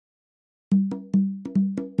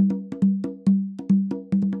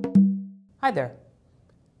Hi there,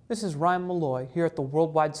 this is Ryan Malloy here at the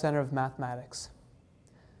Worldwide Center of Mathematics.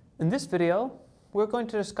 In this video, we're going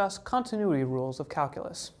to discuss continuity rules of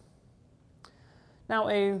calculus. Now,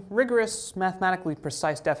 a rigorous, mathematically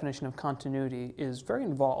precise definition of continuity is very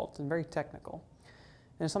involved and very technical,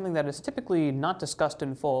 and is something that is typically not discussed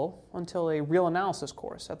in full until a real analysis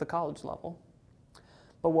course at the college level.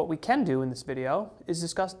 But what we can do in this video is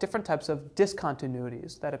discuss different types of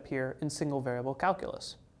discontinuities that appear in single variable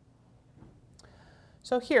calculus.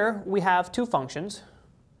 So here we have two functions,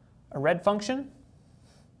 a red function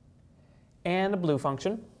and a blue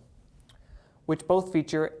function, which both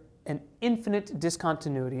feature an infinite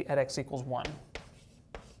discontinuity at x equals 1.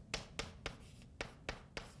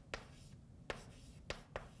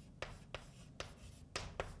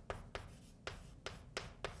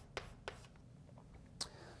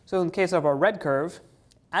 So in the case of our red curve,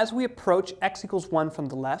 as we approach x equals 1 from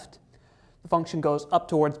the left, the function goes up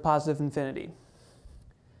towards positive infinity.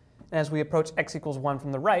 And as we approach x equals 1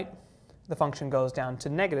 from the right, the function goes down to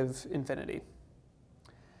negative infinity.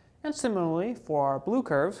 And similarly, for our blue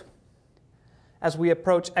curve, as we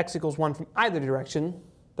approach x equals 1 from either direction,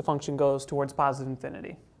 the function goes towards positive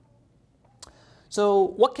infinity.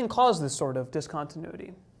 So what can cause this sort of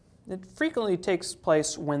discontinuity? It frequently takes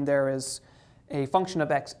place when there is a function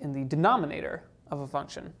of x in the denominator of a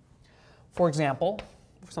function. For example,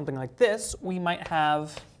 for something like this, we might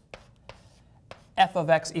have f of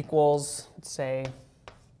x equals, let's say,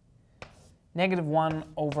 negative 1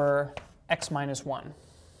 over x minus 1.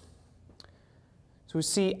 So we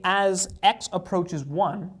see as x approaches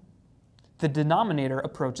 1, the denominator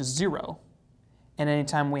approaches 0. And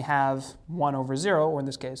anytime we have 1 over 0, or in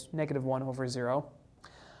this case, negative 1 over 0,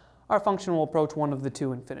 our function will approach one of the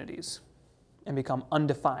two infinities and become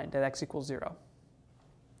undefined at x equals 0.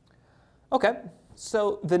 Okay,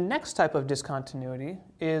 so the next type of discontinuity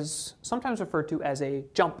is sometimes referred to as a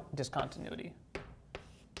jump discontinuity.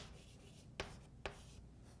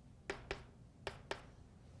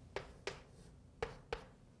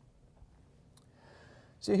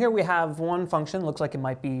 So here we have one function, looks like it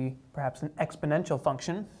might be perhaps an exponential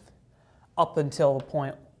function, up until the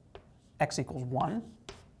point x equals 1.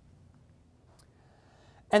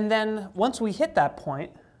 And then once we hit that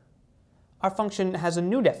point, our function has a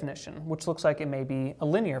new definition, which looks like it may be a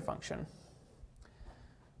linear function.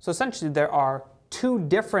 So essentially, there are two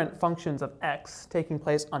different functions of x taking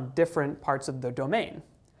place on different parts of the domain.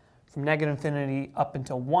 From negative infinity up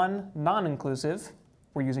until 1, non-inclusive,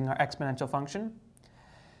 we're using our exponential function.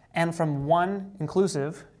 And from 1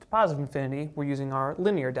 inclusive to positive infinity, we're using our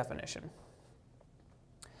linear definition.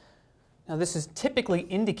 Now this is typically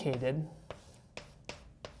indicated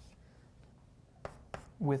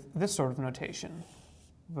with this sort of notation,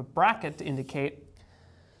 with a bracket to indicate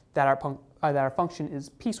that our function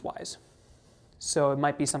is piecewise. So it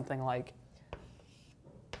might be something like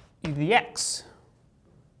e to the x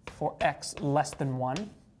for x less than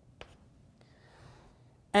 1.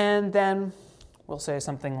 And then we'll say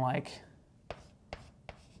something like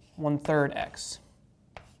 1/3 x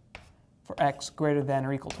for x greater than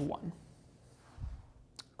or equal to 1.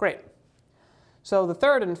 Great. So the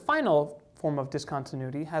third and final form of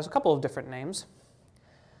discontinuity has a couple of different names,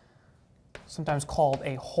 sometimes called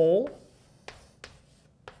a whole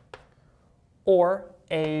or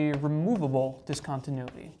a removable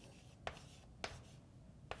discontinuity.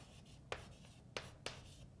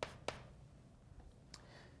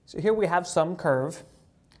 So here we have some curve,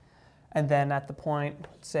 and then at the point,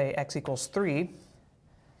 say x equals 3,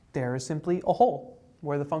 there is simply a hole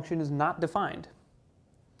where the function is not defined.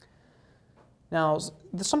 Now,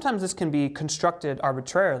 sometimes this can be constructed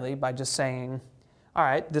arbitrarily by just saying, all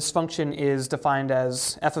right, this function is defined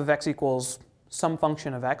as f of x equals some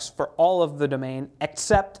function of x for all of the domain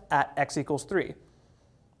except at x equals 3.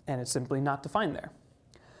 And it's simply not defined there.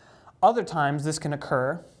 Other times, this can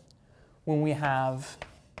occur when we have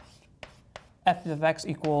f of x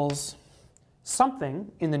equals something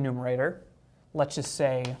in the numerator. Let's just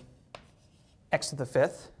say x to the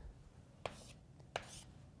 5th.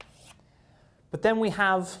 But then we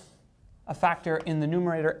have a factor in the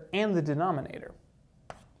numerator and the denominator.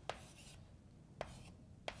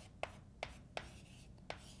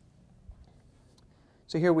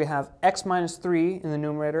 So here we have x minus 3 in the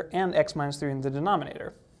numerator and x minus 3 in the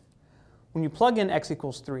denominator. When you plug in x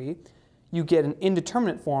equals 3, you get an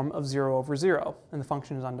indeterminate form of 0 over 0, and the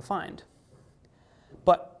function is undefined.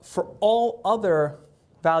 But for all other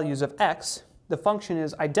values of x, the function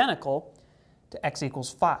is identical to x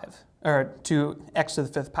equals 5. Or to x to the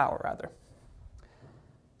 5th power, rather.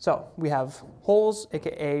 So we have holes,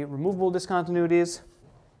 aka removable discontinuities,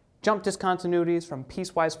 jump discontinuities from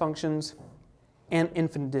piecewise functions, and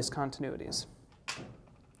infinite discontinuities.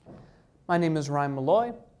 My name is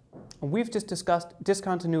Malloy, and we've just discussed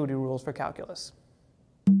discontinuity rules for calculus.